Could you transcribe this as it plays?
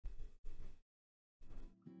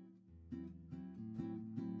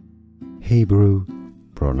Hebrew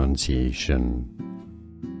pronunciation.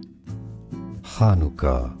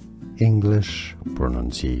 Chanukah, English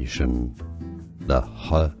pronunciation. The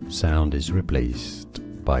H sound is replaced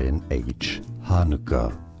by an H.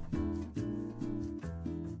 Chanukah.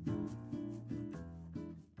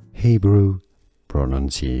 Hebrew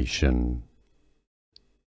pronunciation.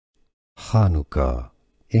 Chanukah,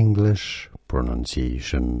 English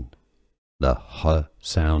pronunciation. The H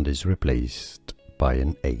sound is replaced by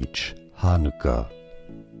an H. Chanukah.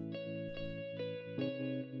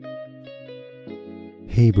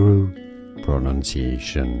 Hebrew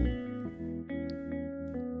pronunciation.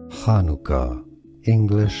 Chanukah,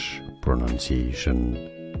 English pronunciation.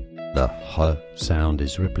 The H sound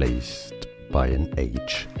is replaced by an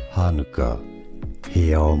H. Chanukah.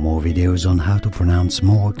 Here are more videos on how to pronounce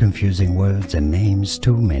more confusing words and names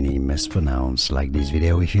too many mispronounced. Like this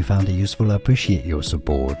video if you found it useful. I appreciate your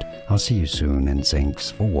support. I'll see you soon and thanks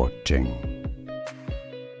for watching.